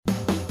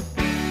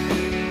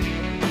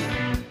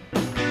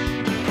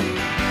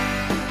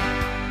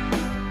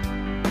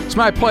It's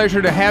my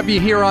pleasure to have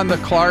you here on the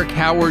Clark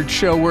Howard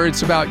Show, where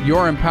it's about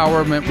your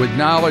empowerment with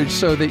knowledge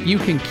so that you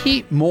can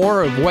keep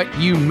more of what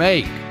you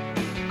make.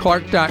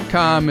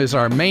 Clark.com is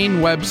our main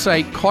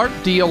website,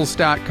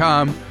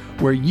 clarkdeals.com,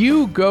 where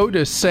you go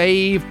to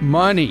save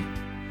money.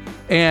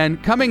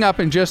 And coming up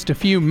in just a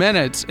few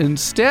minutes,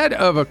 instead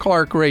of a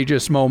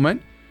Clarkrageous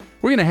moment,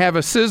 we're going to have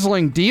a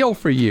sizzling deal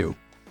for you.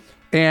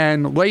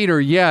 And later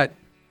yet,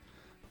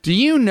 do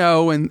you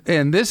know,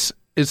 and this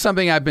is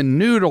something I've been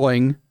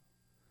noodling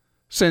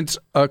since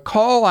a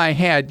call I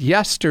had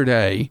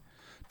yesterday,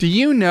 do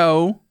you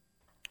know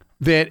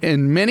that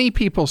in many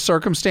people's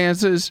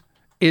circumstances,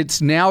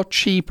 it's now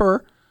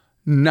cheaper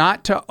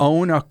not to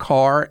own a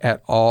car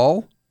at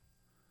all?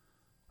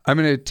 I'm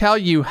going to tell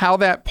you how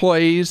that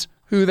plays,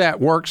 who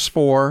that works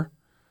for,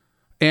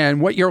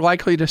 and what you're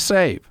likely to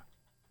save.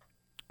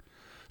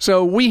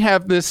 So we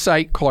have this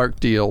site, Clark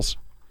Deals,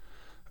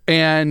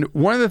 and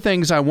one of the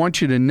things I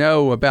want you to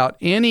know about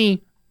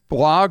any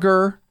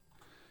blogger,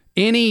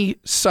 any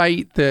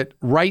site that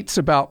writes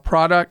about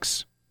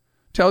products,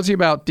 tells you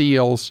about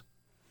deals,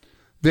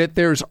 that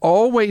there's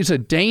always a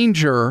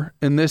danger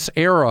in this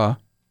era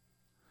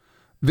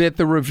that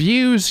the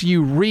reviews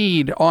you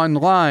read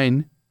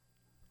online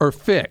are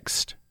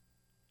fixed,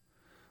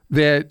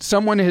 that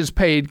someone has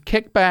paid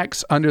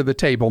kickbacks, under the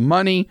table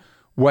money,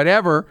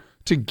 whatever,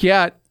 to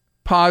get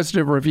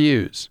positive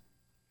reviews,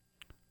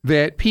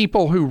 that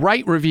people who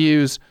write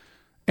reviews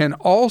and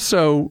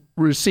also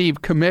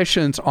receive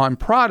commissions on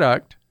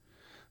product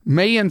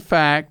may in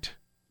fact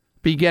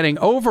be getting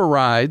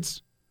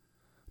overrides.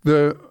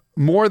 The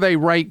more they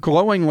write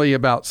glowingly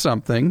about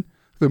something,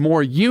 the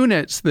more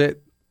units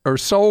that are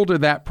sold of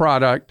that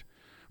product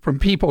from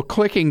people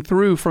clicking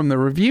through from the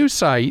review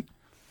site,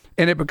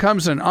 and it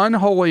becomes an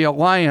unholy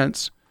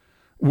alliance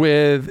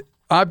with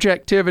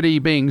objectivity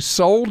being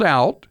sold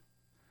out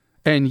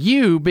and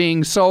you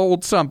being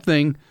sold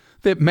something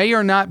that may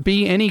or not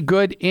be any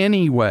good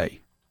anyway.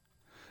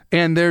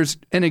 And there's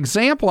an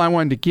example I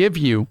wanted to give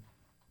you.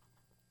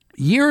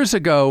 Years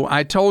ago,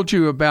 I told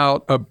you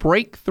about a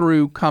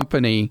breakthrough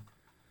company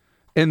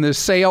in the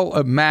sale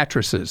of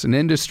mattresses, an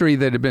industry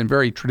that had been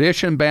very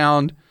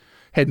tradition-bound,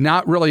 had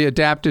not really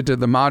adapted to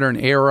the modern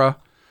era,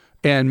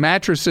 and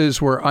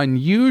mattresses were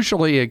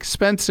unusually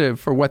expensive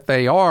for what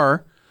they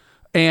are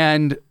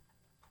and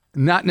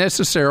not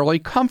necessarily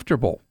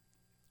comfortable.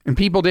 And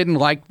people didn't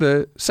like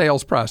the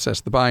sales process,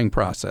 the buying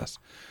process.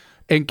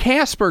 And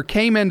Casper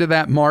came into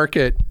that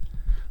market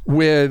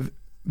with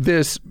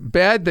this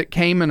bed that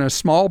came in a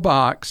small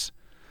box,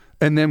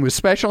 and then with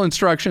special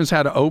instructions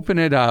how to open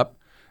it up,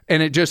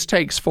 and it just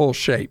takes full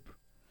shape.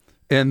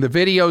 And the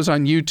videos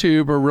on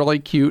YouTube are really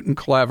cute and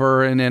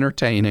clever and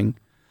entertaining.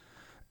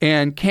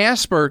 And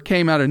Casper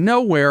came out of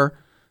nowhere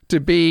to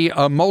be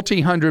a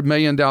multi-$100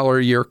 million a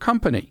year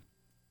company.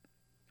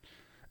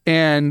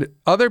 And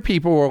other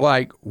people were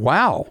like,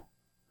 wow.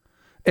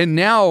 And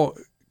now,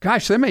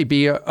 gosh, there may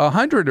be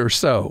 100 or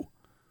so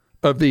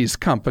of these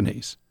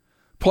companies.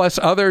 Plus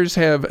others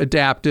have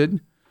adapted.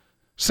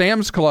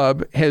 Sam's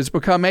Club has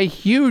become a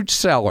huge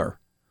seller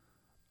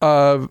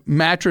of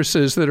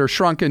mattresses that are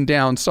shrunken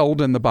down,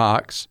 sold in the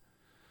box.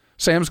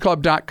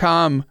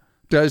 SamsClub.com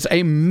does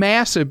a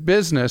massive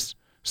business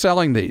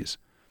selling these.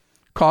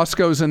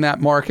 Costco's in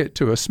that market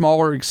to a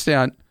smaller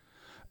extent,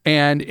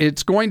 and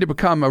it's going to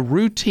become a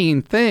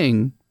routine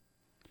thing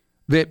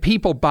that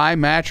people buy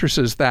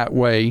mattresses that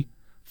way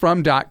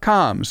from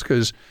 .coms,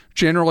 because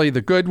generally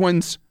the good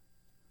ones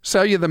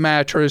sell you the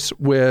mattress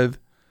with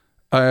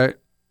an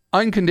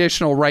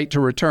unconditional right to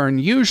return,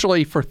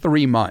 usually for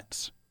 3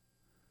 months,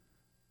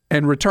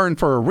 and return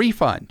for a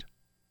refund.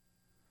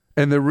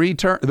 And the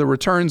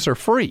returns are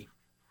free.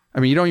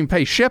 I mean, you don't even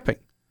pay shipping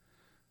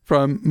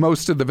from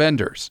most of the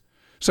vendors.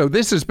 So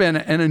this has been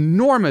an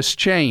enormous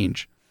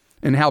change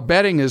in how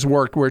bedding has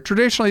worked, where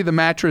traditionally the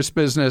mattress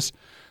business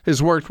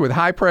has worked with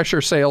high-pressure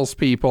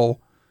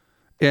salespeople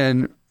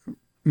in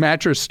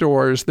mattress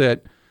stores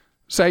that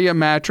sell you a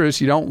mattress,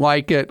 you don't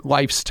like it,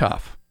 life's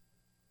tough.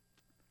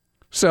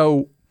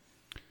 So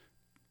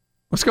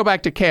let's go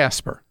back to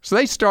Casper. So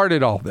they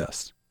started all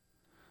this,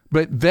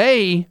 but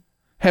they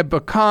have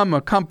become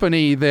a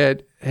company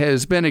that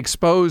has been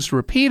exposed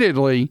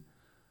repeatedly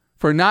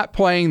for not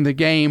playing the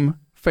game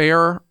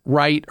fair,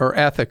 right, or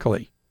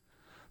ethically.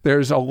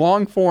 There's a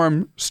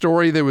long-form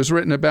story that was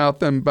written about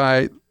them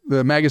by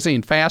the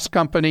magazine Fast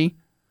Company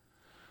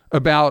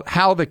about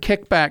how the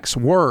kickbacks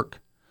work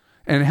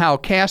and how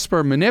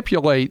Casper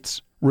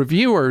manipulates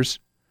reviewers,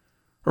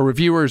 or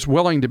reviewers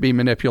willing to be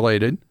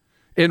manipulated,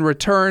 in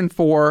return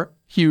for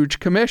huge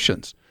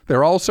commissions.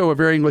 They're also a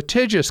very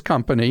litigious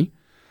company,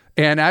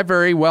 and I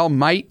very well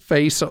might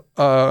face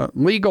a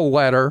legal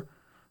letter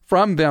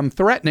from them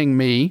threatening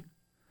me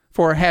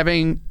for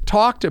having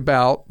talked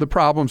about the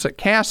problems at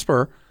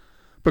Casper,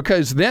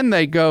 because then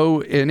they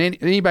go and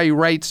anybody who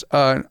writes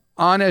an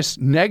honest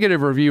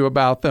negative review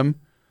about them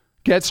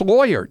gets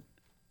lawyered.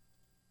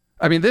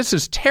 I mean, this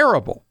is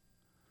terrible.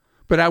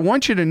 But I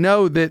want you to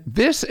know that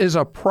this is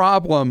a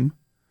problem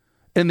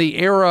in the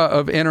era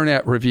of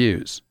internet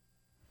reviews.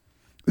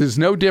 This is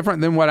no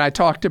different than what I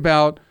talked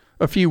about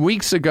a few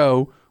weeks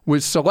ago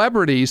with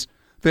celebrities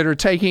that are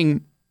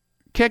taking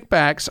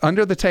kickbacks,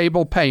 under the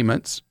table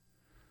payments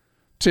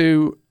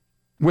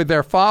with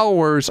their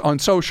followers on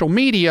social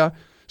media,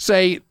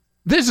 say,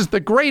 this is the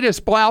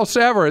greatest blouse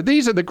ever.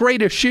 These are the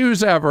greatest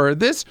shoes ever.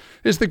 This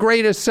is the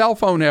greatest cell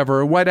phone ever,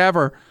 or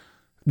whatever,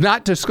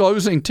 not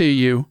disclosing to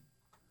you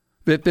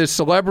that this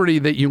celebrity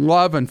that you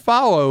love and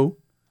follow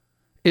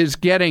is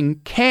getting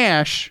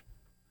cash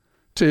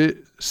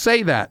to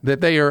say that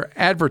they are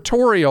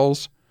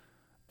advertorials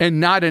and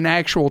not an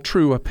actual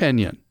true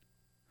opinion.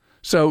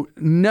 So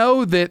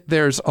know that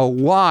there's a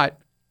lot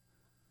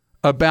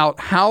about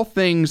how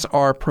things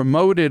are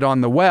promoted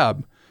on the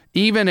web,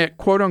 even at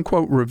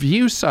quote-unquote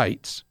review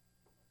sites,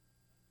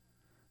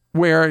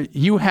 where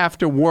you have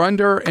to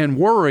wonder and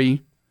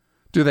worry,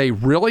 do they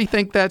really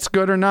think that's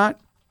good or not?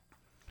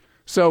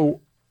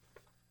 So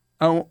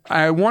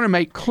I want to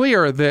make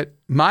clear that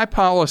my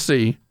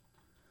policy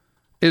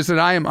is that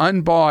I am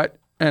unbought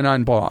and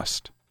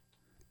unbossed.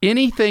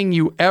 Anything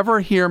you ever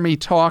hear me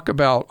talk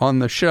about on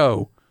the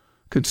show,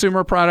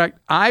 consumer product,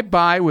 I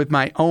buy with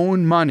my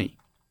own money.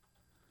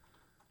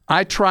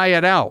 I try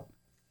it out.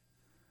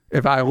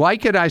 If I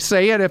like it, I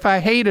say it. If I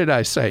hate it,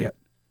 I say it.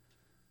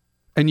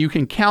 And you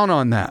can count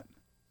on that.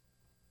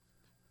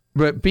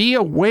 But be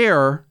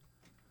aware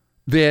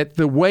that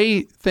the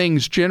way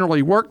things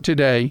generally work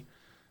today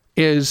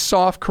is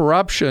soft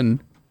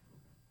corruption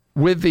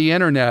with the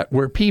internet,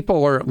 where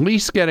people are at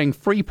least getting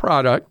free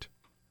product,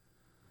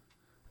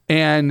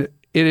 and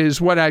it is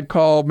what I'd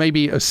call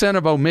maybe a sin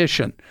of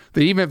omission,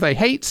 that even if they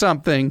hate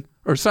something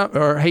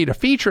or hate a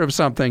feature of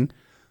something,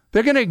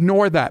 they're going to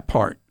ignore that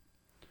part,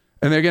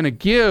 and they're going to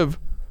give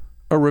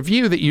a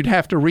review that you'd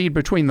have to read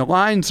between the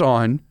lines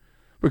on,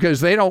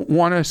 because they don't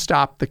want to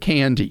stop the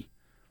candy.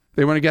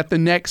 They want to get the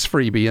next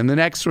freebie and the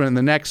next one and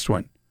the next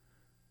one.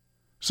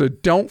 So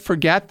don't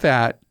forget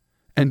that,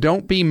 and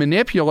don't be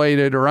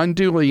manipulated or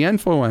unduly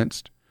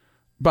influenced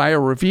by a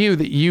review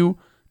that you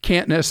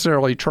can't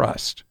necessarily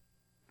trust.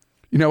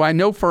 You know, I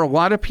know for a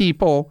lot of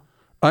people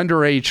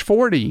under age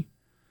 40,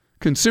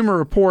 Consumer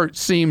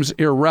Reports seems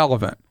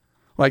irrelevant.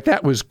 Like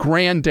that was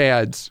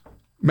Granddad's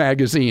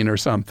magazine or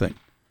something.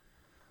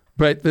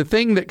 But the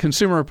thing that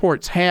Consumer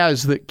Reports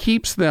has that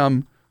keeps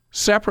them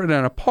separate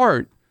and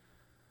apart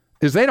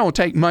is they don't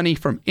take money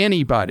from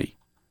anybody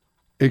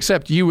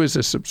except you as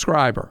a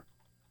subscriber.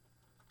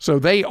 So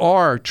they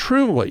are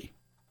truly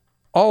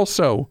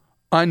also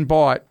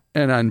unbought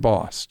and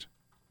unbossed.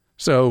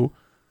 So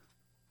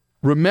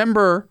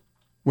remember,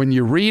 when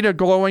you read a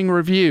glowing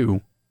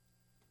review,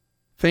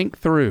 think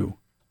through,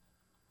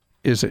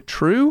 is it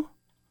true,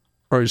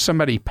 or is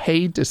somebody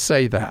paid to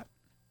say that?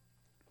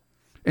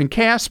 And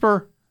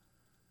Casper,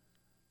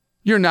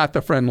 you're not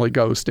the friendly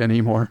ghost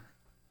anymore.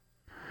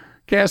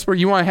 Casper,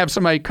 you want to have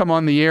somebody come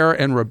on the air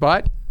and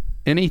rebut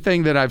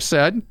anything that I've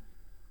said?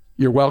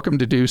 You're welcome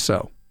to do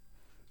so.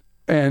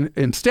 And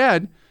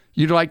instead,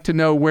 you'd like to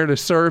know where to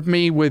serve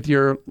me with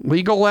your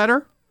legal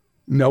letter?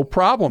 No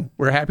problem.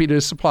 We're happy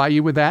to supply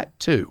you with that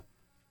too.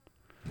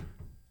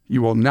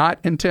 You will not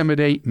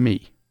intimidate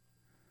me.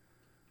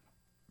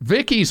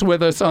 Vicky's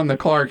with us on the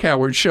Clark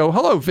Howard Show.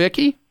 Hello,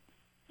 Vicky.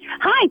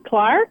 Hi,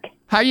 Clark.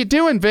 How you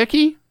doing,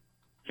 Vicky?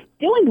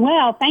 Doing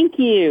well, thank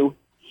you.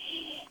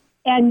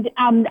 And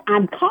I'm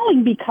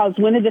calling because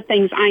one of the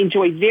things I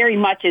enjoy very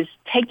much is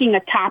taking a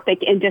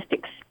topic and just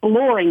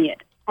exploring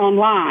it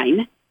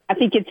online. I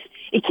think it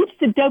keeps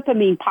the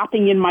dopamine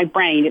popping in my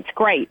brain. It's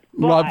great.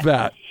 Love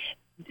that.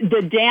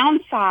 The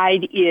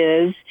downside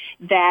is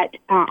that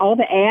all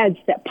the ads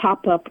that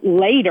pop up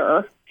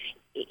later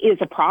is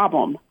a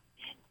problem.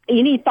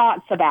 Any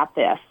thoughts about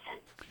this?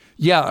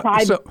 Yeah.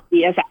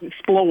 Privacy as I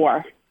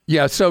explore.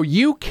 Yeah, so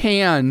you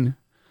can,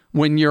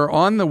 when you're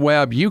on the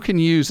web, you can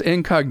use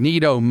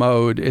incognito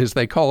mode, as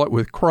they call it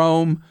with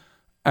Chrome.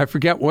 I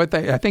forget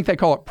I think they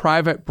call it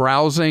private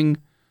browsing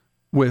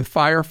with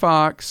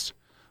Firefox.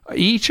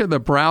 Each of the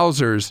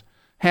browsers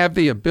have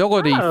the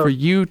ability for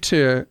you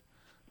to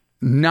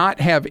not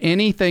have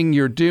anything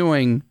you're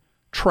doing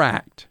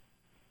tracked.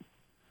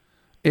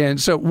 And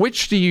so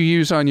which do you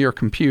use on your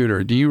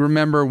computer? Do you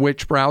remember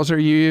which browser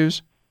you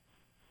use?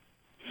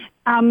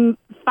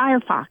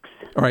 Firefox.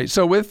 All right.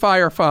 So with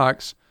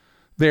Firefox,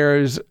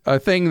 there's a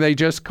thing, they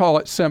just call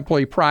it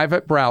simply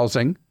private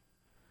browsing.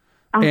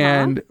 Uh-huh.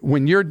 And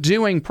when you're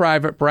doing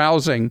private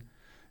browsing,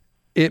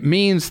 it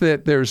means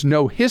that there's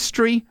no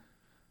history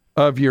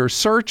of your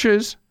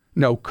searches,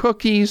 no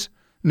cookies,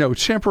 no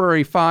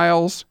temporary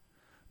files,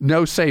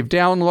 no saved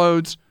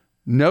downloads,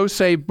 no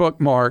saved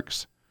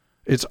bookmarks.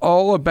 It's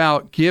all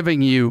about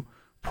giving you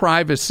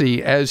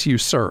privacy as you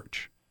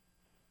search.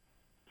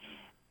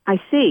 I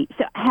see.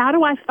 So how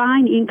do I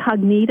find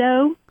incognito?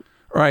 All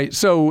right.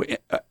 So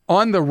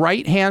on the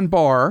right-hand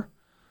bar,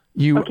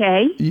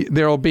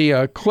 there'll be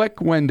a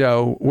click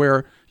window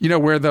where,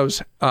 where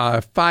those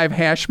 5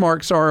 hash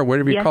marks are, or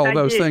whatever you call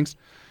those things.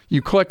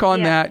 You click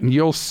on that and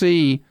you'll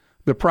see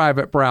the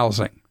private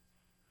browsing.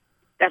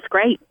 That's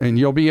great. And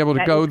you'll be able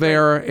to go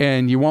there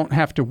and you won't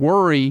have to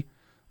worry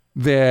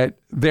that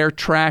they're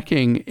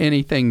tracking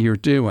anything you're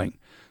doing.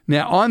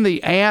 Now, on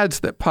the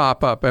ads that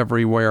pop up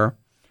everywhere,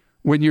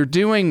 when you're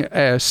doing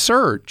a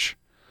search,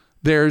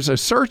 there's a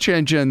search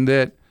engine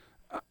that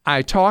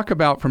I talk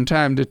about from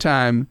time to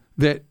time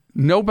that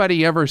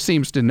nobody ever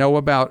seems to know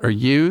about or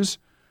use,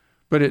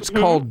 but it's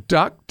called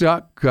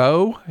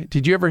DuckDuckGo.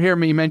 Did you ever hear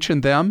me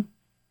mention them?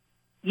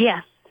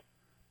 Yes.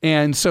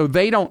 And so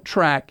they don't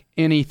track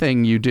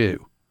anything you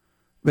do.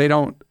 They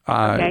don't.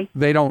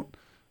 They don't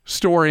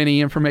store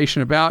any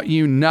information about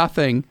you.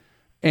 Nothing,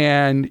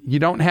 and you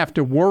don't have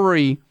to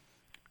worry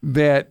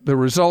that the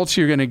results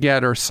you're going to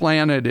get are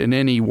slanted in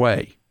any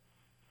way.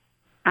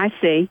 I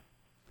see.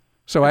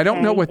 So I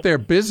don't know what their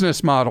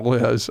business model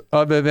is,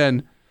 other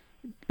than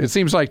it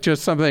seems like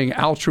just something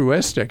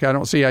altruistic. I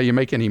don't see how you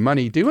make any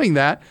money doing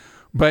that,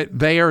 but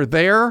they are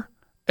there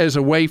as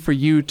a way for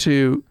you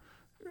to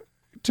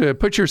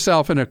put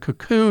yourself in a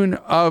cocoon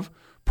of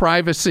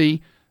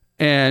privacy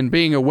and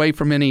being away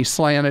from any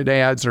slanted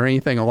ads or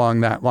anything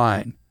along that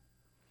line.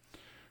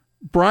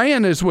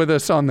 Brian is with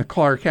us on the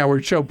Clark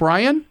Howard Show.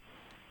 Brian,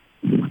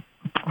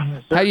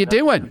 how you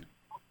doing?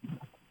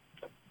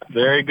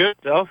 Very good,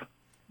 self.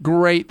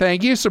 Great,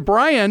 thank you. So,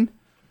 Brian,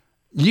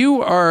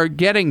 you are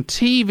getting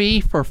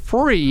TV for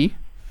free,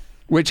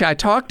 which I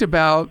talked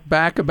about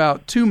back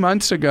about 2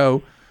 months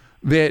ago,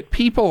 that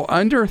people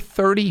under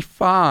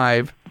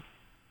 35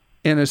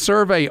 in a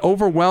survey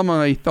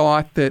overwhelmingly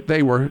thought that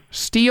they were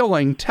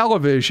stealing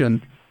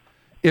television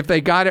if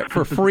they got it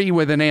for free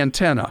with an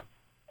antenna.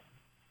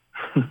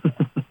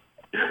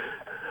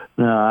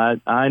 No,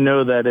 I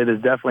know that it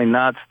is definitely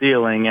not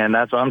stealing, and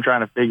that's what I'm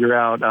trying to figure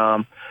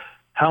out.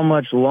 How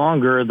much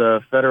longer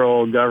the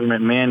federal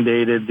government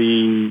mandated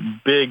the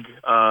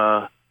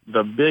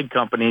big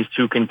companies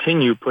to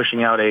continue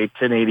pushing out a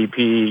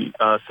 1080p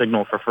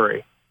signal for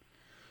free?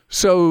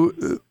 So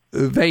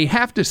they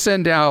have to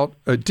send out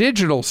a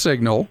digital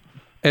signal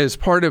as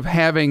part of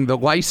having the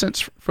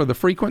license for the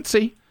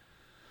frequency,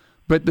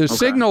 but the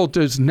signal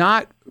does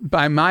not,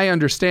 by my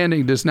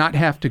understanding, does not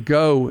have to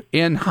go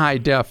in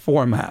high-def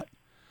format.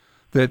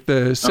 That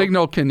the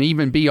signal can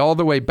even be all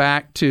the way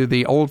back to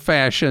the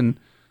old-fashioned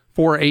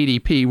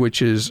 480p,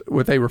 which is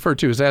what they refer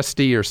to as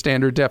SD or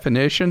standard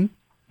definition.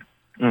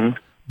 Mm-hmm.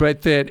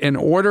 But that in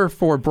order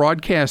for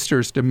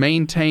broadcasters to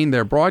maintain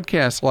their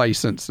broadcast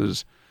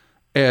licenses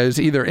as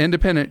either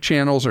independent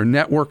channels or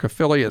network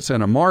affiliates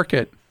in a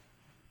market,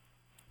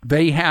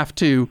 they have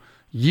to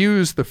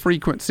use the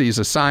frequencies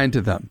assigned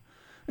to them.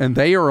 And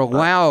they are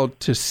allowed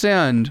to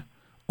send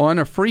on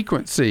a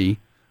frequency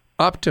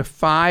up to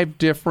 5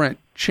 different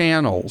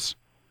channels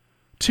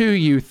to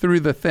you through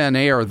the thin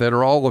air that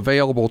are all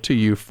available to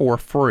you for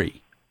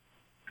free.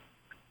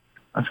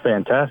 That's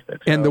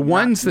fantastic. And the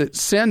ones that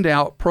send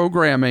out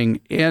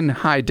programming in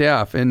high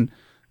def, and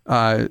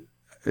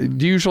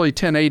usually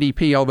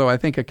 1080p, although I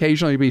think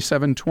occasionally it'll be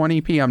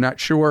 720p, I'm not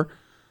sure.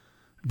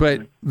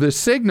 But the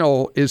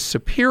signal is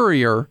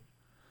superior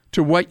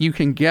to what you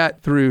can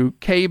get through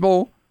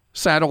cable,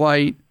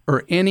 satellite,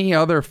 or any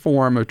other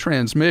form of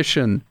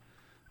transmission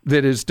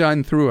that is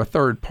done through a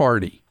third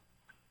party.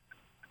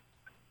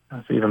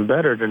 That's even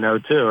better to know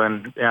too,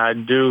 and yeah, I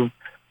do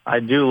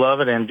love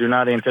it, and do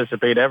not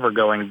anticipate ever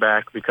going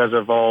back because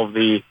of all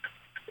the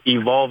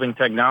evolving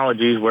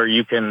technologies where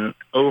you can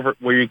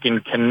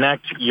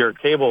connect your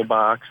cable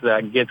box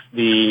that gets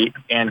the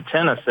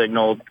antenna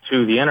signal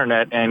to the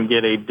internet and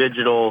get a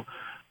digital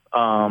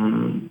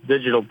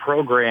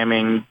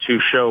programming to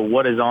show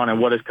what is on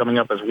and what is coming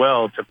up as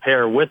well to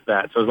pair with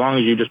that. So as long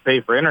as you just pay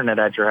for internet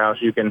at your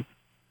house, you can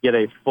get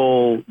a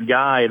full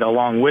guide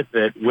along with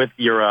it with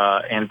your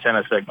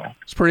antenna signal.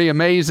 It's pretty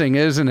amazing,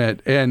 isn't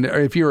it? And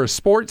if you're a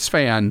sports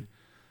fan,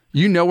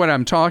 you know what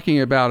I'm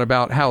talking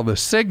about how the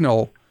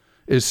signal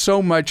is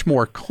so much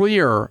more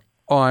clear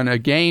on a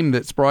game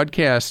that's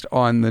broadcast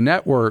on the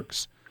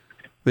networks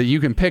that you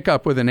can pick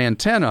up with an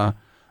antenna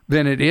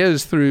than it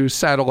is through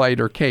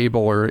satellite or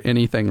cable or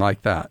anything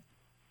like that.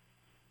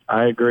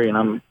 I agree, and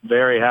I'm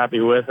very happy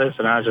with this,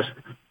 and I was just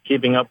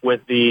keeping up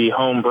with the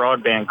home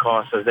broadband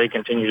costs as they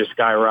continue to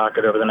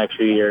skyrocket over the next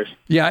few years.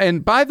 Yeah,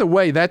 and by the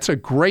way, that's a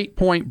great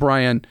point,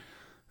 Brian.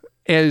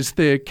 As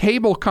the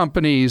cable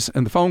companies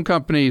and the phone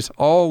companies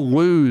all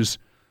lose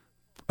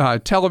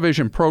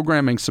television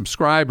programming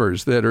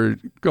subscribers that are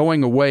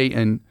going away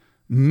in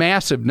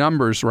massive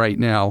numbers right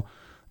now,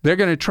 they're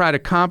going to try to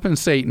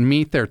compensate and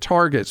meet their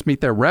targets,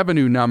 meet their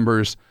revenue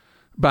numbers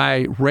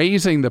by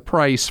raising the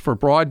price for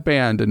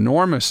broadband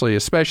enormously,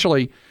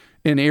 especially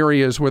in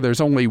areas where there's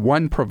only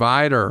one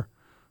provider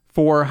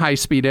for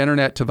high-speed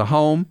internet to the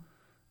home.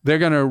 They're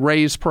going to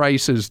raise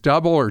prices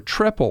double or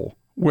triple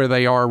where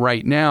they are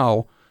right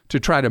now to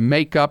try to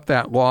make up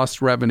that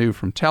lost revenue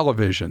from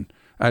television.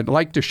 I'd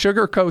like to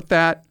sugarcoat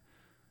that,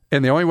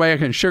 and the only way I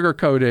can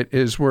sugarcoat it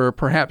is we're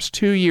perhaps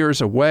 2 years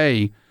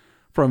away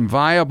from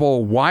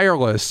viable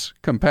wireless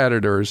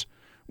competitors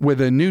with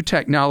a new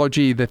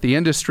technology that the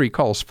industry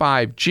calls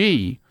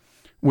 5G,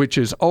 which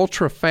is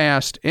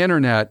ultra-fast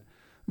internet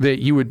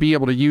that you would be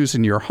able to use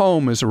in your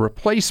home as a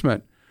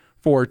replacement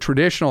for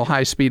traditional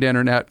high-speed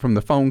internet from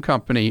the phone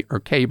company or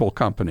cable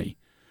company.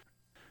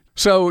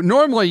 So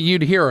normally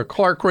you'd hear a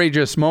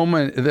Clarkrageous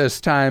moment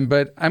this time,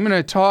 but I'm going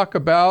to talk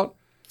about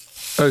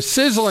a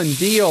sizzling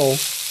deal.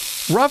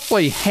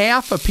 Roughly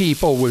half of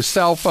people with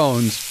cell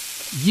phones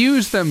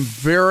use them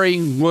very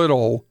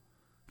little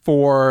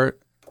for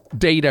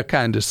data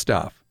kind of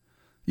stuff.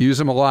 Use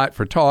them a lot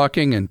for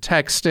talking and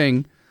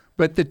texting,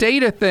 but the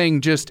data thing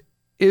just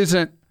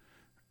isn't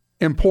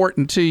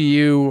important to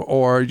you,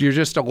 or you're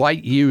just a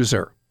light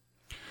user.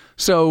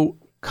 So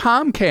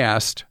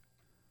Comcast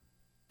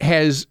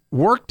has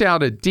worked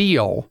out a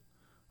deal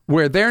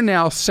where they're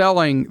now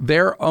selling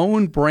their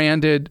own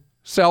branded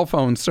cell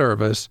phone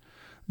service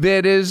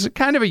that is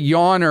kind of a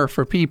yawner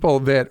for people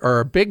that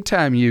are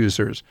big-time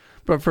users.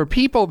 But for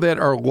people that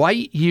are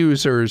light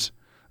users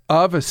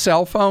of a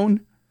cell phone,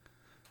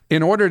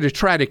 in order to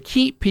try to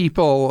keep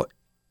people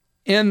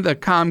in the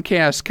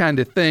Comcast kind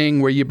of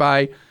thing where you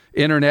buy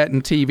internet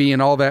and TV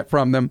and all that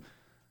from them,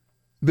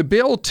 the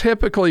bill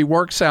typically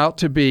works out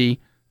to be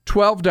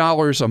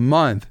 $12 a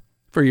month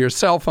for your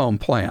cell phone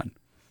plan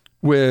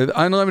with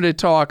unlimited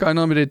talk,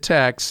 unlimited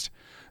text,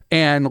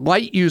 and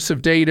light use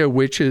of data,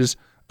 which is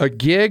a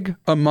gig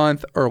a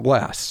month or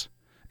less.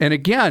 And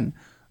again,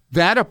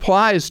 that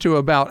applies to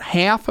about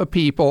half of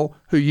people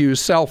who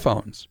use cell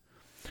phones.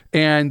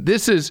 And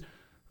this is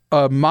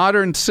a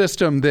modern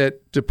system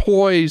that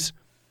deploys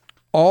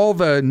all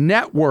the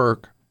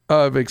network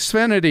of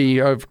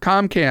Xfinity, of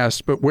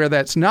Comcast, but where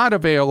that's not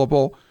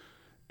available,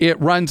 it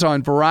runs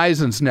on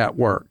Verizon's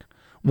network.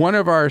 One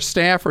of our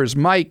staffers,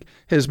 Mike,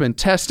 has been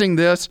testing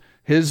this.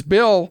 His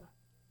bill,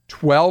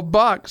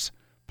 $12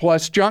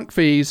 plus junk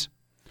fees.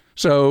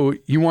 So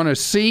you want to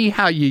see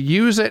how you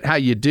use it, how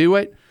you do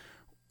it.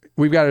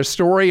 We've got a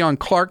story on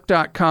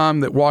Clark.com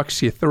that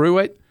walks you through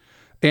it.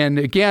 And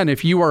again,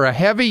 if you are a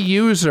heavy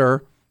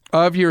user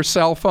of your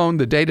cell phone,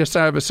 the data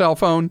side of a cell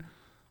phone,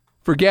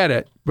 forget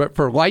it. But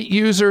for light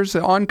users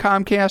on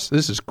Comcast,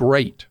 this is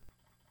great.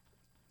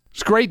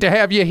 It's great to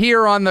have you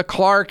here on the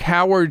Clark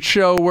Howard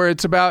Show, where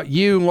it's about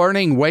you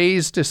learning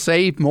ways to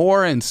save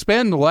more and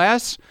spend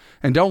less,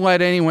 and don't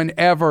let anyone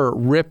ever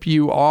rip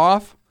you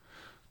off.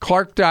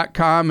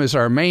 Clark.com is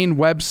our main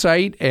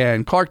website,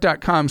 and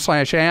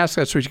Clark.com/ask,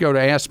 that's where you go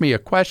to ask me a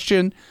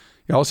question.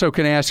 You also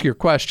can ask your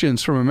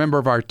questions from a member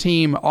of our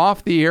team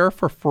off the air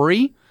for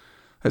free.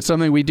 That's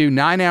something we do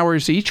 9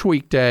 hours each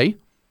weekday.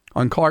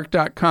 On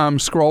Clark.com,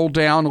 scroll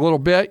down a little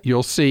bit.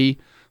 You'll see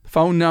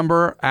phone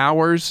number,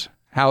 hours,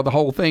 how the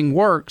whole thing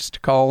works to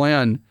call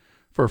in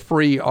for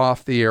free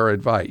off-the-air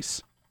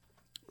advice.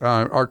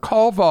 Our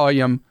call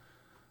volume,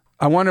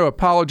 I want to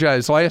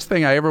apologize. Last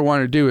thing I ever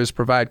want to do is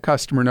provide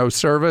customer no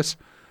service.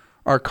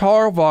 Our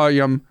call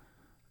volume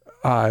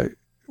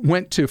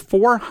went to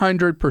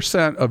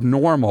 400% of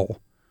normal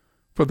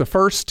for the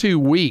first 2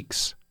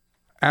 weeks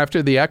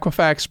after the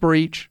Equifax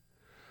breach,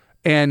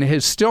 and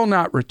has still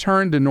not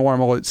returned to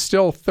normal. It's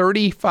still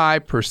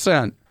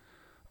 35%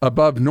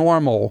 above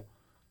normal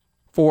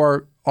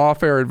for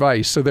off-air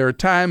advice. So there are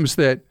times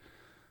that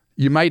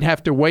you might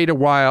have to wait a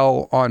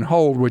while on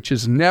hold, which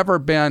has never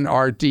been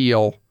our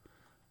deal,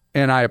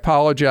 and I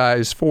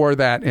apologize for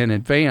that in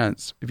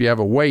advance if you have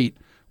a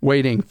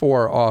waiting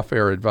for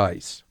off-air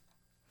advice.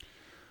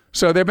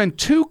 So there have been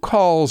 2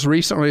 calls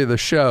recently to the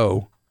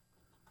show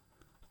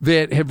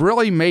that have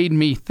really made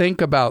me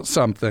think about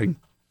something.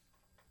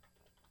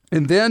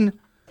 And then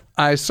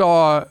I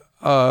saw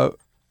an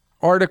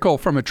article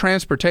from a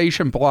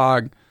transportation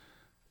blog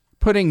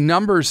putting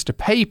numbers to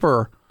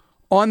paper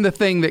on the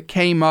thing that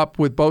came up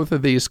with both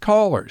of these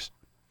callers.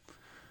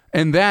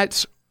 And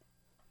that's,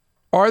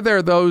 are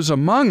there those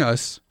among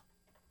us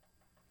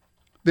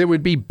that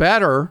would be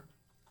better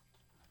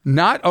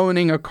not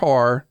owning a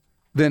car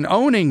than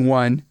owning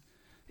one,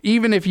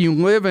 even if you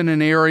live in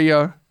an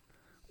area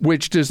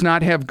which does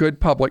not have good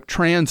public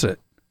transit,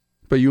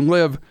 but you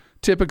live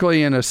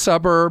typically in a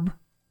suburb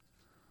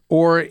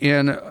or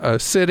in a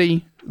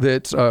city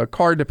that's a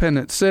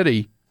car-dependent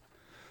city,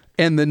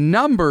 and the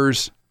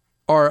numbers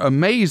are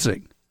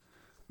amazing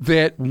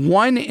that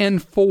 1 in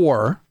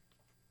 4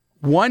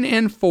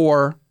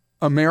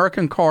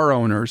 American car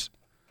owners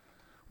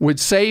would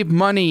save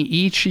money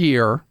each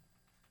year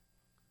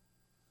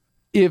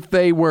if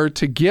they were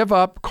to give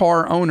up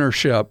car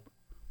ownership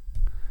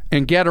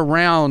and get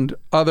around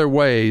other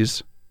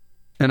ways.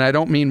 And I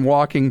don't mean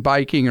walking,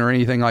 biking, or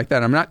anything like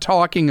that. I'm not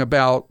talking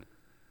about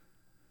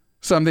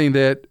something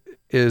that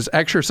is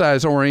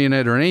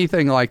exercise-oriented or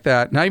anything like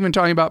that. Not even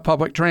talking about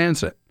public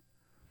transit.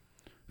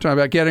 I'm talking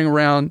about getting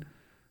around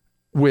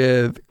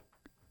with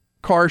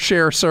car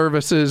share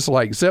services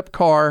like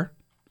Zipcar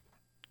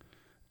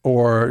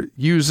or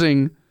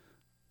using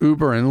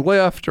Uber and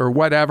Lyft or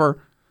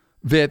whatever,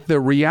 that the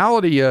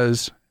reality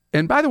is,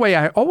 and by the way,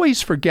 I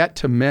always forget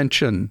to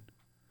mention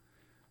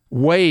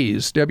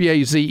Waze,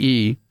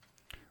 W-A-Z-E.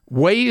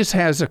 Waze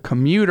has a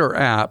commuter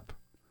app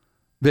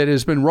that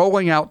has been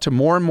rolling out to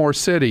more and more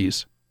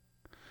cities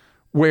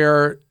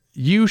where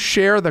you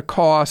share the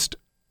cost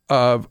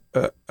of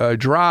a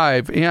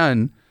drive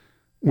in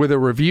with a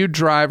reviewed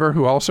driver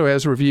who also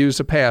has reviews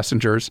of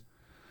passengers,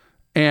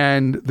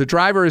 and the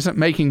driver isn't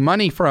making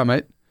money from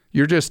it.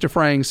 You're just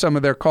defraying some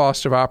of their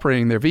cost of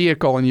operating their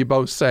vehicle, and you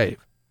both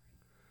save.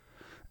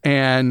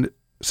 And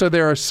so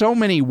there are so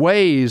many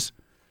ways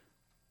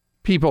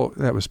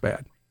that was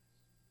bad.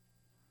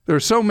 There are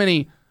so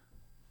many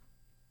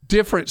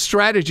different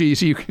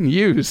strategies you can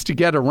use to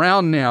get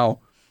around now.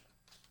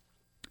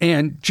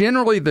 And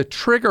generally the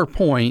trigger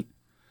point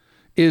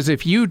is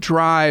if you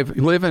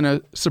live in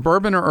a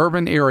suburban or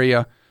urban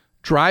area,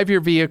 drive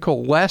your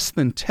vehicle less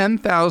than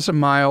 10,000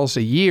 miles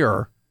a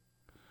year,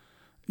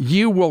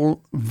 you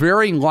will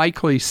very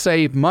likely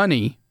save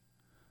money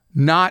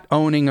not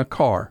owning a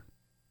car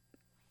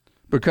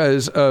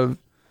because of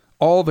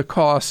all the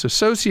costs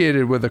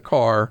associated with a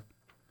car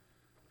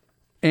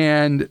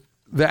and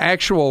the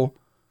actual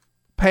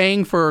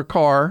paying for a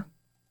car,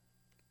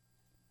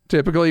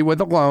 typically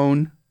with a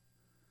loan,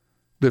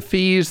 the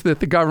fees that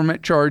the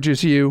government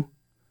charges you,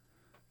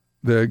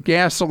 the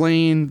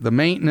gasoline, the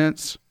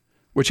maintenance,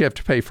 which you have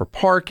to pay for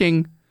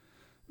parking,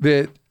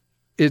 that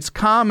it's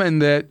common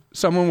that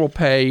someone will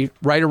pay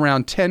right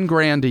around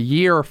 $10,000 a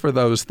year for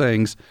those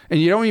things, and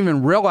you don't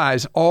even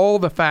realize all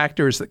the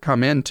factors that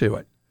come into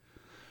it.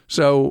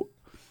 So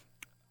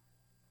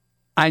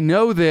I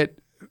know that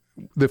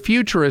the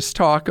futurists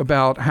talk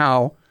about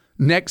how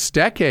next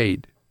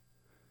decade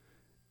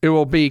it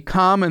will be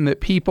common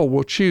that people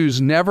will choose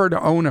never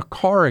to own a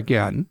car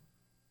again.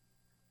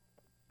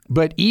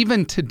 But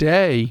even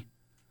today,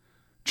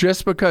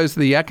 just because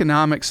the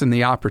economics and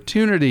the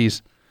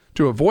opportunities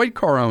to avoid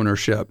car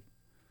ownership,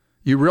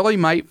 you really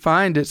might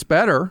find it's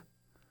better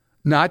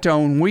not to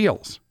own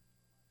wheels.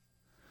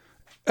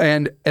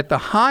 And at the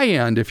high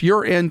end, if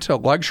you're into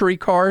luxury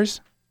cars,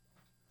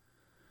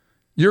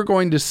 you're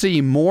going to see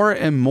more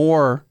and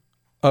more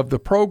of the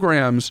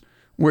programs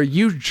where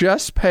you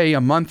just pay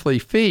a monthly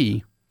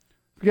fee.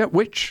 Forget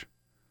which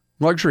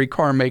luxury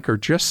car maker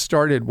just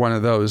started one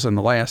of those in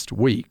the last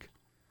week,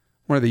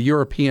 one of the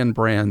European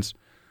brands,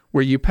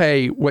 where you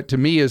pay what to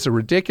me is a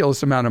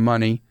ridiculous amount of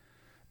money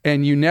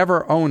and you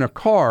never own a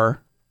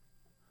car,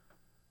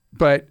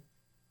 but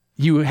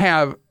you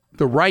have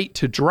the right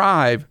to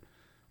drive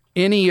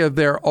any of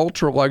their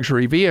ultra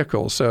luxury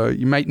vehicles. So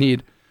you might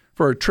need,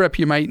 for a trip,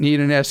 you might need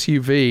an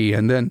SUV,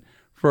 and then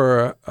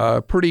for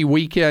a pretty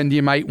weekend,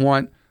 you might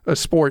want a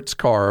sports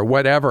car or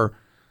whatever.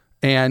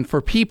 And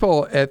for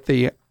people at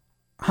the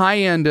high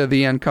end of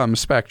the income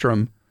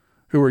spectrum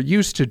who are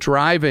used to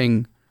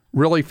driving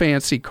really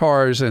fancy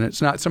cars, and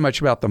it's not so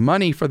much about the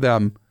money for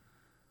them,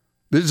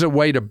 this is a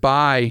way to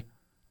buy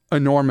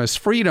enormous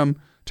freedom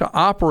to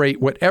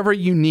operate whatever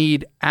you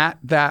need at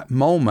that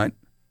moment.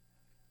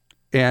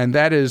 And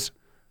that is,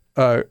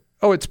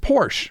 it's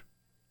Porsche.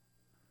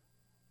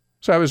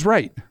 So I was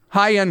right.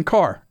 High-end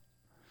car.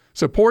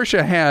 So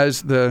Porsche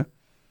has the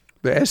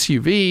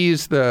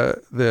SUVs,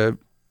 the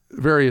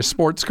various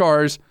sports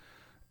cars,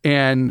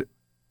 and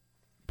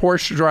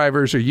Porsche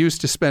drivers are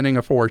used to spending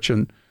a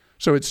fortune.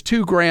 So it's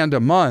 $2,000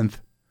 a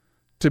month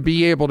to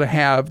be able to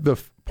have the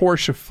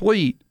Porsche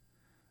fleet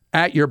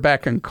at your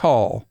beck and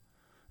call.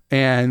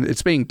 And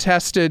it's being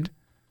tested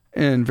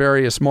in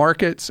various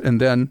markets,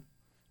 and then,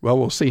 well,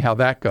 we'll see how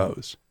that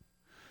goes.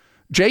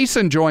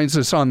 Jason joins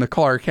us on the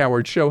Clark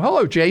Howard Show.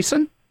 Hello,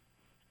 Jason.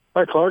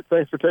 Hi, Clark.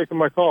 Thanks for taking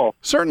my call.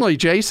 Certainly,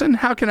 Jason.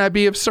 How can I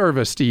be of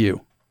service to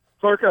you?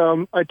 Clark,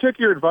 I took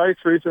your advice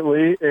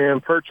recently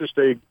and purchased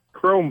a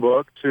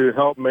Chromebook to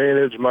help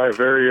manage my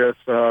various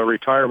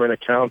retirement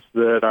accounts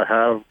that I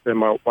have and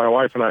my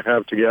wife and I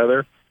have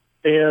together.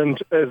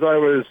 And as I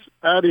was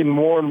adding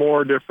more and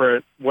more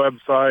different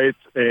websites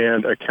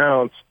and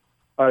accounts,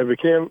 I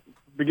began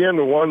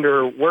to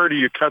wonder, where do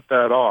you cut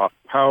that off?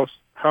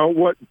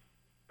 What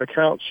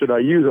accounts should I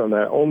use on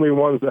that? Only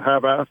ones that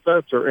have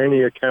assets, or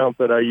any account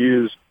that I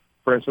use,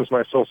 for instance,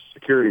 my Social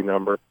Security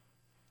number?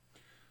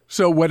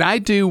 So what I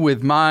do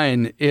with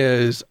mine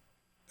is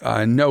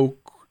no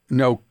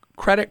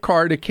credit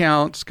card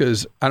accounts,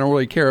 because I don't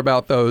really care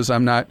about those.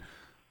 I'm not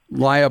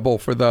liable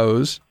for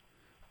those.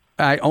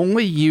 I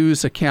only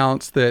use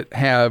accounts that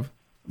have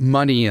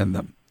money in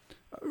them.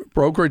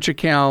 Brokerage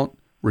account,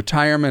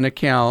 retirement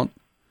account,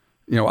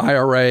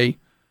 IRA,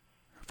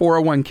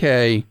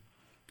 401k,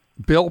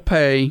 bill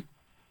pay,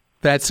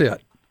 that's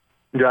it.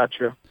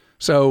 Gotcha.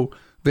 So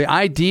the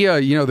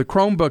idea, the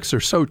Chromebooks are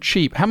so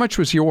cheap. How much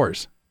was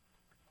yours?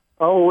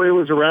 Oh, it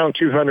was around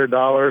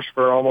 $200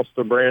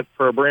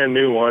 for a brand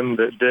new one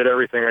that did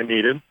everything I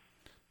needed.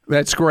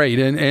 That's great.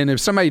 And if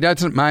somebody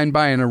doesn't mind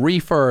buying a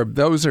refurb,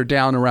 those are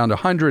down around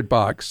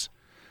 $100.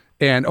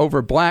 And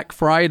over Black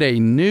Friday,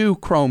 new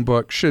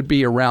Chromebooks should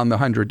be around the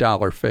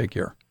 $100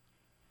 figure.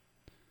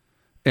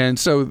 And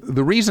so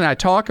the reason I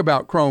talk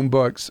about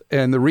Chromebooks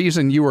and the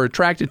reason you were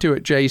attracted to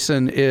it,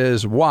 Jason,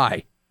 is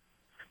why?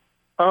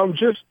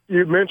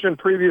 You mentioned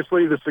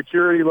previously the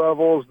security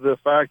levels, the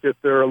fact that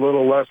they're a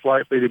little less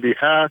likely to be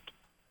hacked,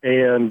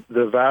 and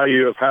the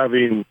value of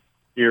having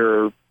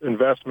your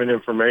investment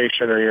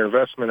information or your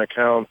investment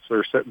accounts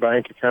or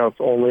bank accounts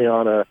only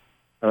on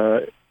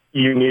a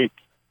unique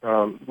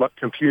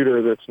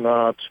computer that's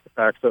not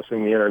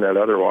accessing the internet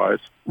otherwise.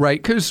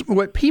 Right, because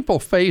what people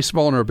face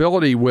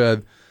vulnerability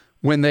with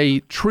when they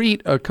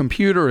treat a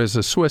computer as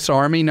a Swiss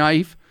Army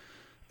knife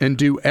and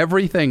do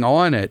everything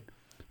on it,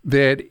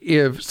 that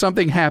if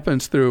something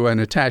happens through an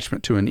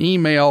attachment to an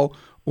email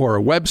or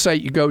a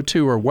website you go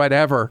to or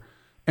whatever,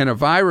 and a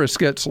virus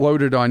gets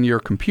loaded on your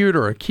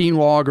computer, a key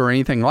log or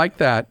anything like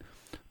that,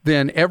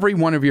 then every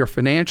one of your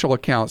financial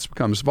accounts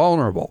becomes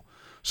vulnerable.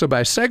 So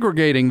by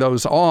segregating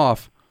those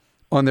off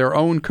on their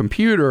own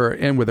computer,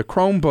 and with a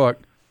Chromebook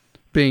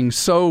being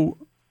so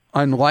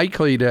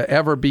unlikely to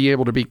ever be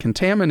able to be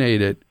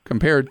contaminated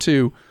compared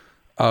to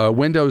a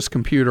Windows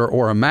computer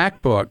or a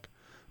MacBook,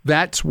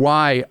 that's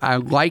why I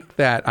like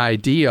that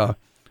idea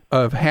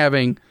of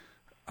having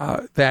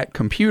that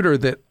computer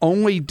that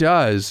only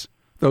does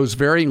those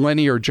very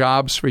linear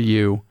jobs for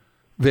you,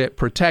 that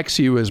protects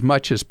you as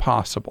much as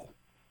possible.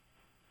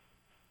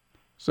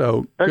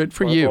 So good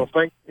for you. Well,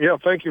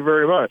 thank you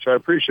very much. I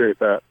appreciate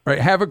that. All right,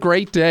 have a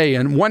great day.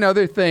 And one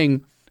other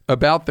thing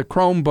about the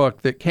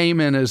Chromebook that came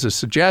in as a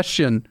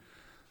suggestion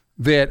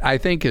that I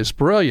think is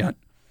brilliant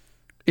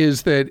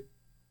is that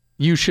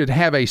you should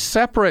have a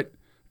separate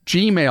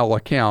Gmail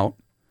account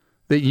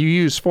that you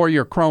use for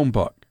your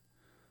Chromebook.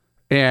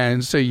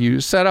 And so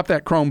you set up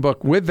that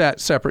Chromebook with that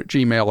separate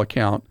Gmail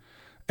account,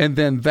 and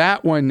then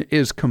that one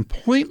is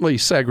completely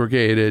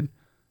segregated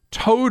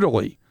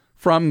totally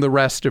from the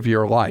rest of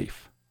your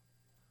life.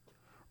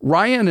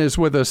 Ryan is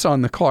with us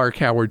on the Clark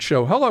Howard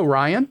Show. Hello,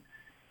 Ryan.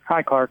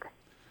 Hi, Clark.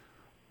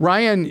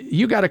 Ryan,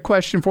 you got a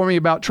question for me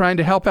about trying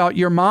to help out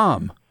your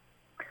mom.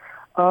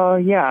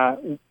 Yeah.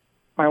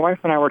 My wife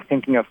and I were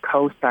thinking of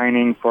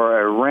co-signing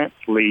for a rent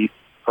lease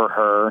for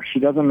her. She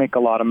doesn't make a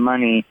lot of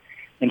money,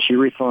 and she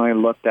recently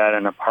looked at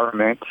an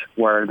apartment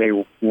where they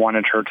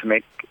wanted her to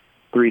make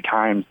 3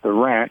 times the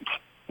rent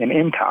in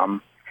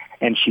income,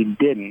 and she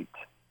didn't.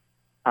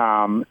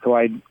 So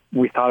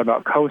we thought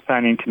about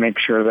co-signing to make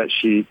sure that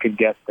she could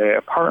get the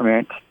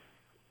apartment,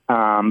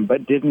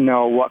 but didn't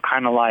know what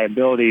kind of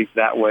liabilities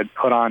that would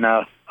put on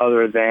us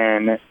other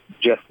than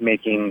just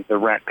making the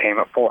rent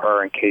payment for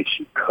her in case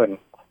she couldn't.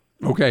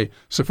 Okay.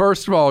 So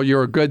first of all,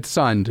 you're a good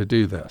son to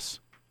do this.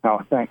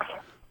 Oh, thanks.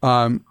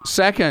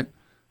 Second,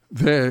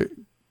 the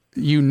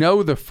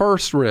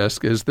first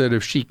risk is that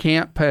if she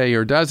can't pay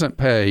or doesn't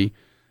pay,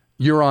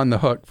 you're on the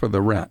hook for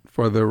the rent,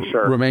 for the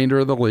remainder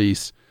of the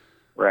lease.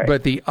 Right.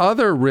 But the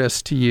other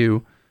risk to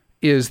you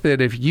is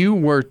that if you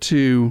were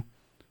to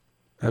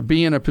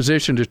be in a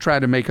position to try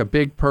to make a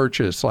big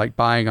purchase, like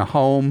buying a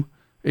home,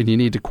 and you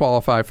need to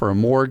qualify for a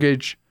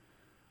mortgage,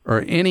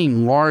 or any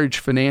large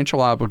financial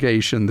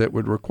obligation that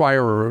would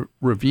require a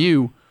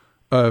review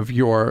of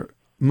your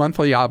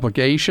monthly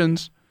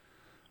obligations.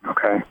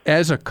 Okay.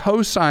 As a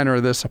co-signer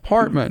of this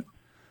apartment,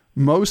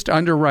 most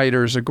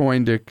underwriters are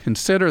going to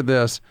consider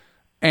this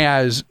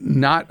as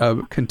not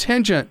a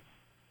contingent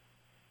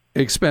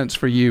expense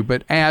for you,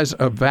 but as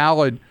a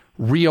valid,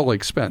 real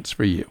expense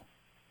for you.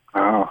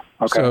 Oh,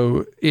 okay.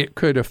 So it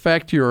could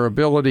affect your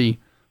ability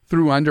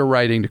through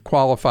underwriting to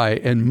qualify,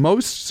 and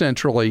most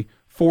centrally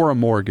for a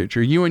mortgage.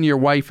 Are you and your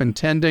wife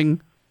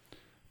intending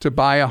to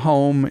buy a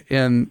home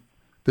in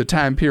the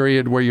time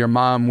period where your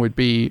mom would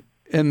be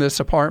in this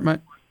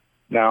apartment?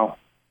 No.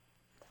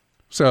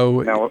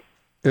 So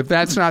if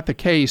that's not the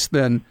case,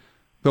 then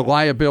the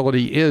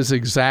liability is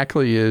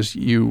exactly as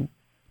you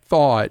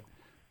thought,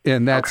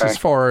 and that's as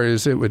far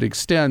as it would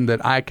extend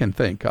that I can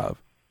think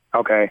of.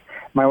 Okay.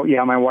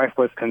 My wife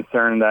was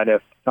concerned that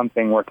if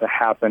something were to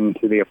happen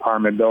to the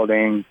apartment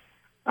building,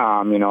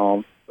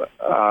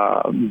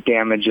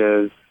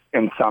 damages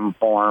in some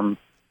form,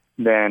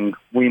 then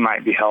we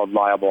might be held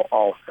liable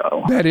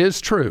also. That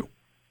is true.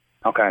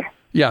 Okay.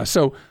 Yeah,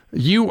 so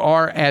you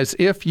are as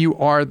if you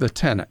are the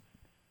tenant.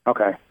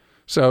 Okay.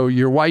 So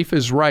your wife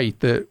is right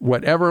that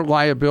whatever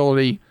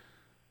liability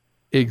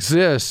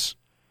exists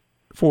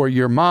for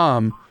your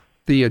mom,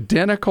 the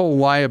identical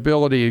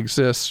liability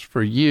exists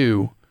for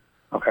you.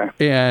 Okay.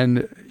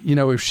 And,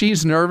 if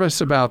she's nervous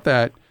about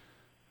that,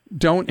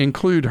 don't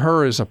include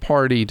her as a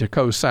party to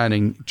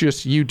co-signing.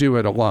 Just you do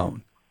it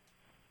alone.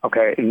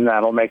 Okay, and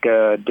that'll make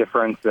a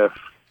difference if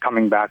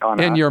coming back on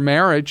in your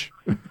marriage.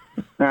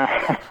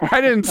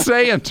 I didn't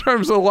say in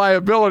terms of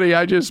liability.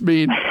 I just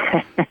mean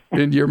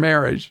in your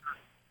marriage.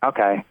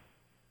 Okay.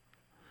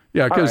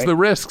 Yeah, because the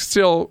risk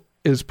still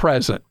is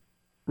present,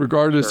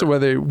 regardless of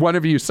whether one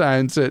of you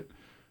signs it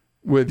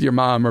with your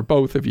mom or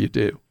both of you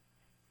do.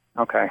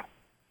 Okay.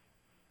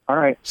 All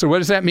right. So what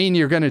does that mean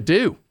you're going to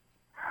do?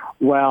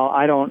 Well,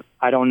 I don't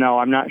know.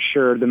 I'm not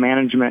sure. The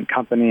management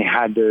company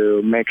had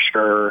to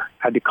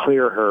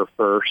clear her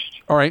first.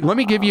 All right. Let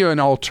me give you an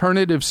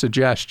alternative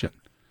suggestion.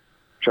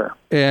 Sure.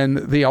 And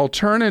the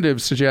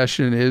alternative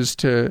suggestion is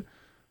to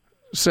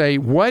say,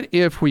 what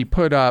if we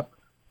put up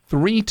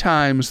 3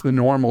 times the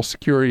normal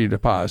security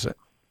deposit?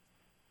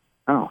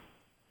 Oh.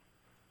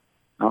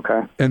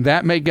 Okay. And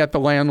that may get the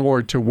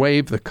landlord to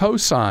waive the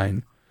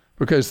cosign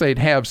because they'd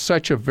have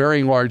such a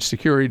very large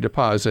security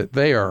deposit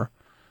there,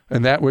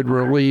 and that would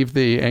relieve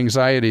the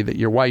anxiety that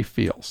your wife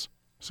feels.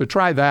 So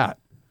try that.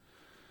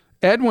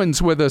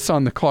 Edwin's with us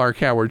on the Clark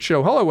Howard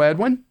Show. Hello,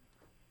 Edwin.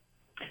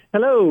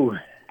 Hello.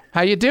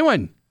 How you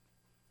doing?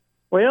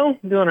 Well,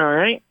 doing all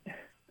right.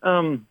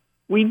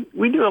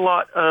 We do a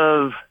lot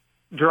of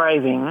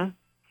driving,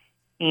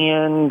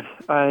 and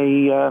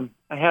I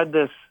had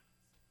this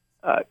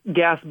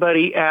Gas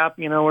Buddy app.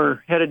 You know, we're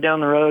headed down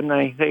the road, and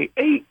I say,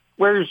 "Hey,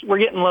 we're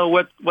getting low.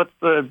 What's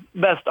the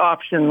best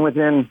option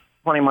within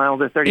 20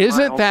 miles or 30 miles?"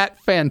 Isn't that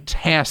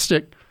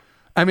fantastic?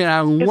 I mean,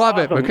 I love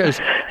it because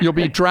you'll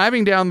be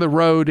driving down the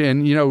road,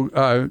 and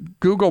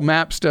Google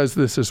Maps does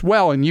this as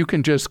well, and you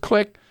can just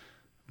click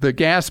the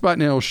gas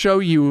button, and it'll show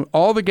you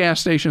all the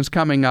gas stations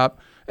coming up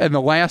and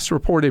the last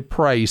reported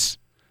price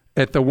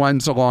at the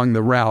ones along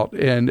the route.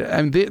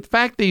 And the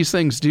fact these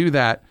things do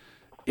that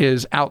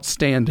is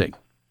outstanding.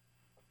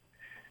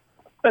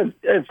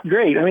 That's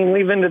great. I mean,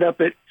 we've ended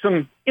up at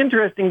some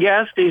interesting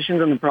gas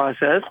stations in the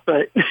process,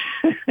 but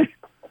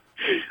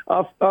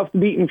off the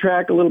beaten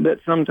track a little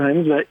bit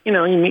sometimes. But, you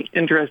meet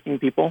interesting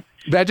people.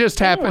 That just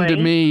happened to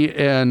me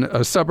in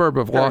a suburb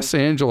of Los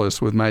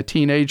Angeles with my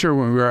teenager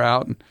when we were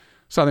out in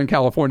Southern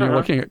California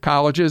looking at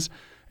colleges.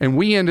 And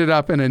we ended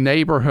up in a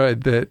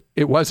neighborhood that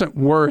it wasn't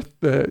worth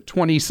the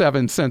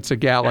 27 cents a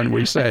gallon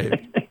we saved.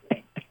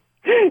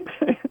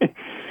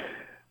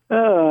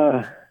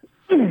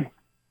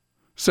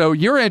 So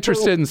you're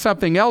interested in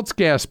something else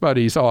Gas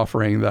Buddy's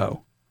offering,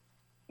 though?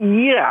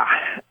 Yeah.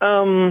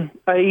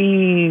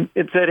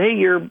 It said, "Hey,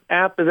 your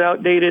app is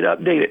outdated,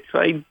 update it." So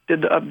I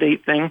did the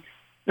update thing.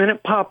 Then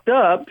it popped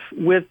up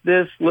with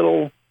this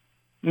little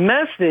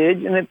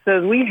message, and it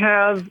says, "We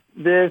have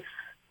this,"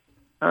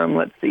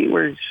 let's see,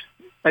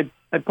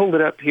 I pulled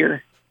it up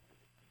here.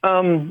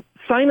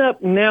 Sign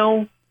up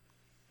now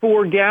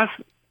for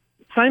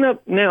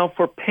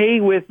Pay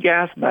with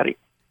Gas Buddy.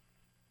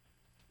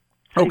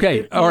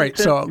 Okay. All right.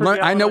 So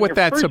I know what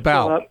that's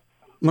about.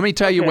 Let me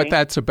tell you what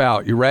that's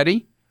about. You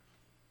ready?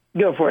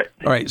 Go for it.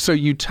 All right. So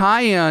you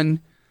tie in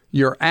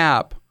your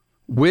app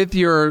with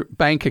your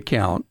bank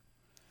account,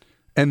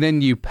 and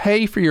then you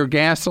pay for your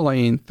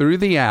gasoline through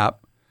the app,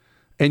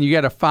 and you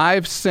get a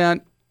 5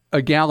 cent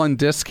a gallon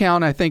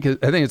discount. I think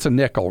it's a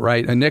nickel,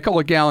 right? A nickel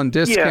a gallon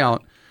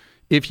discount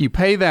if you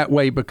pay that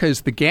way,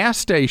 because the gas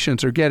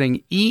stations are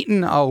getting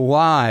eaten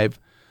alive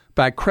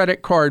by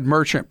credit card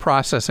merchant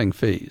processing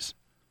fees.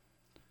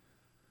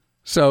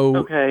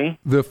 So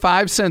the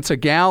 5 cents a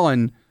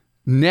gallon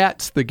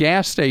nets the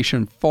gas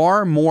station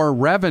far more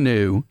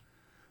revenue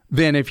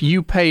than if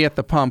you pay at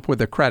the pump with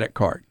a credit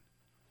card,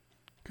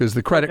 because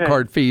the credit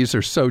card fees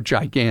are so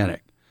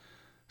gigantic.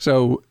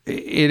 So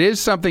it is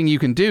something you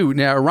can do.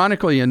 Now,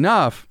 ironically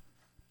enough,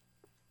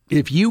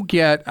 if you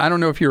get, I don't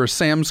know if you're a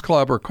Sam's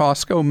Club or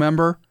Costco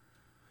member.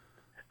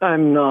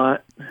 I'm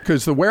not.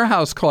 Because the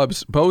warehouse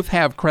clubs both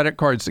have credit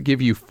cards that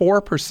give you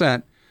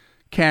 4%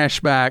 cash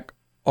back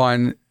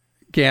on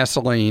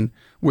gasoline,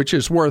 which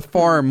is worth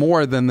far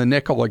more than the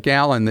nickel a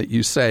gallon that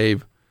you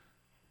save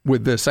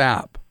with this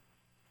app.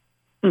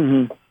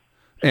 Mm-hmm.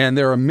 And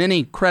there are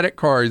many credit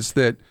cards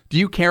that, do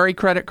you carry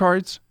credit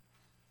cards?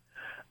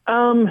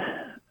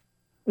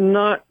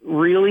 Not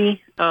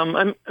really.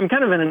 I'm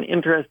kind of in an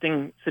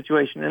interesting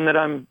situation in that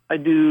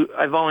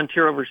I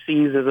volunteer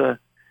overseas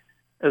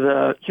as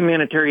a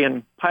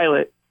humanitarian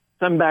pilot.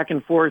 So I'm back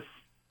and forth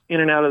in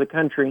and out of the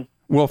country.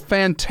 Well,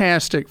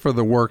 fantastic for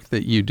the work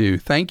that you do.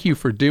 Thank you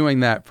for doing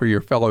that for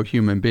your fellow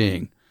human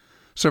being.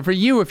 So for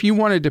you, if you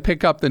wanted to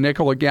pick up the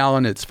nickel a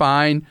gallon, it's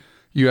fine.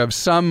 You have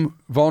some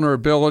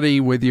vulnerability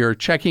with your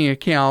checking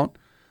account,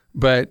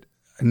 but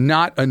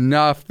not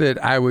enough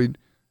that I would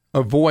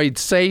avoid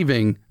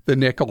saving the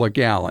nickel a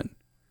gallon.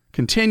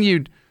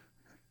 Continued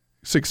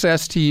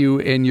success to you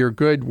in your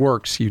good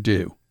works you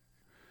do.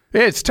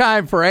 It's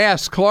time for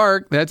Ask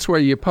Clark. That's where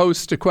you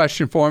post a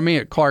question for me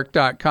at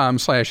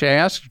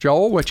clark.com/ask.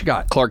 Joel, what you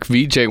got? Clark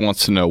VJ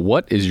wants to know,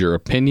 what is your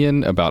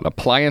opinion about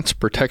appliance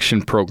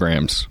protection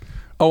programs?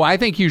 Oh, I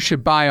think you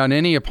should buy on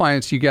any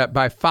appliance you get,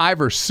 buy 5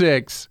 or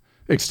 6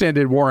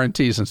 extended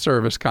warranties and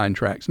service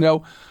contracts.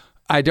 No,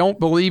 I don't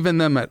believe in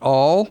them at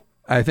all.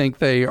 I think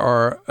they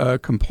are a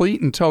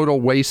complete and total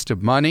waste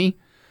of money.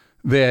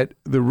 That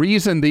the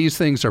reason these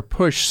things are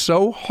pushed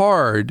so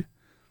hard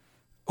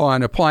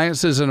on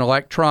appliances and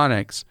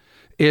electronics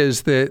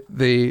is that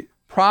the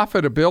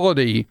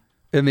profitability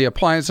in the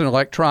appliance and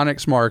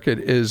electronics market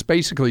is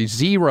basically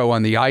zero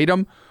on the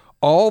item.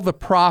 All the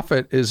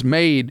profit is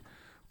made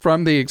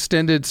from the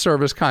extended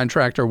service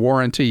contract or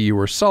warranty you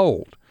were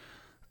sold.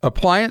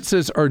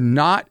 Appliances are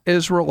not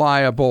as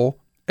reliable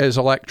as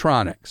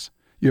electronics.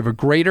 You have a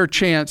greater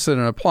chance that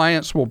an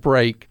appliance will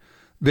break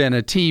than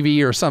a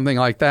TV or something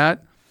like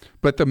that,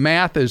 but the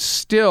math is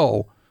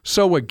still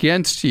so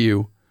against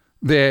you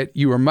that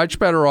you are much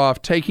better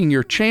off taking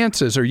your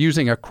chances or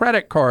using a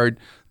credit card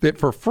that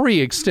for free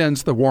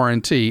extends the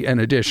warranty an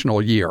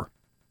additional year.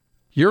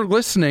 You're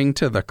listening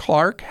to The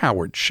Clark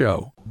Howard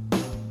Show.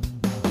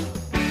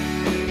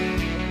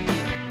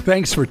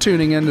 Thanks for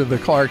tuning into The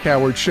Clark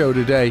Howard Show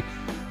today.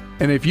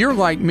 And if you're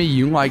like me,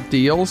 you like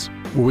deals,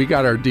 well, we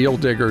got our deal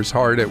diggers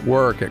hard at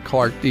work at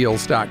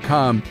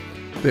clarkdeals.com.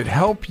 that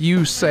help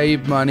you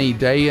save money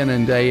day in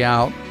and day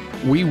out.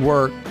 We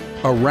work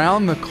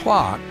around the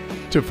clock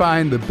to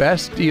find the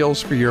best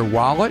deals for your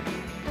wallet,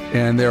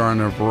 and they're on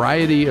a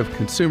variety of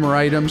consumer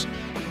items.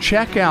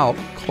 Check out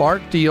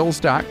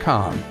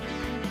ClarkDeals.com.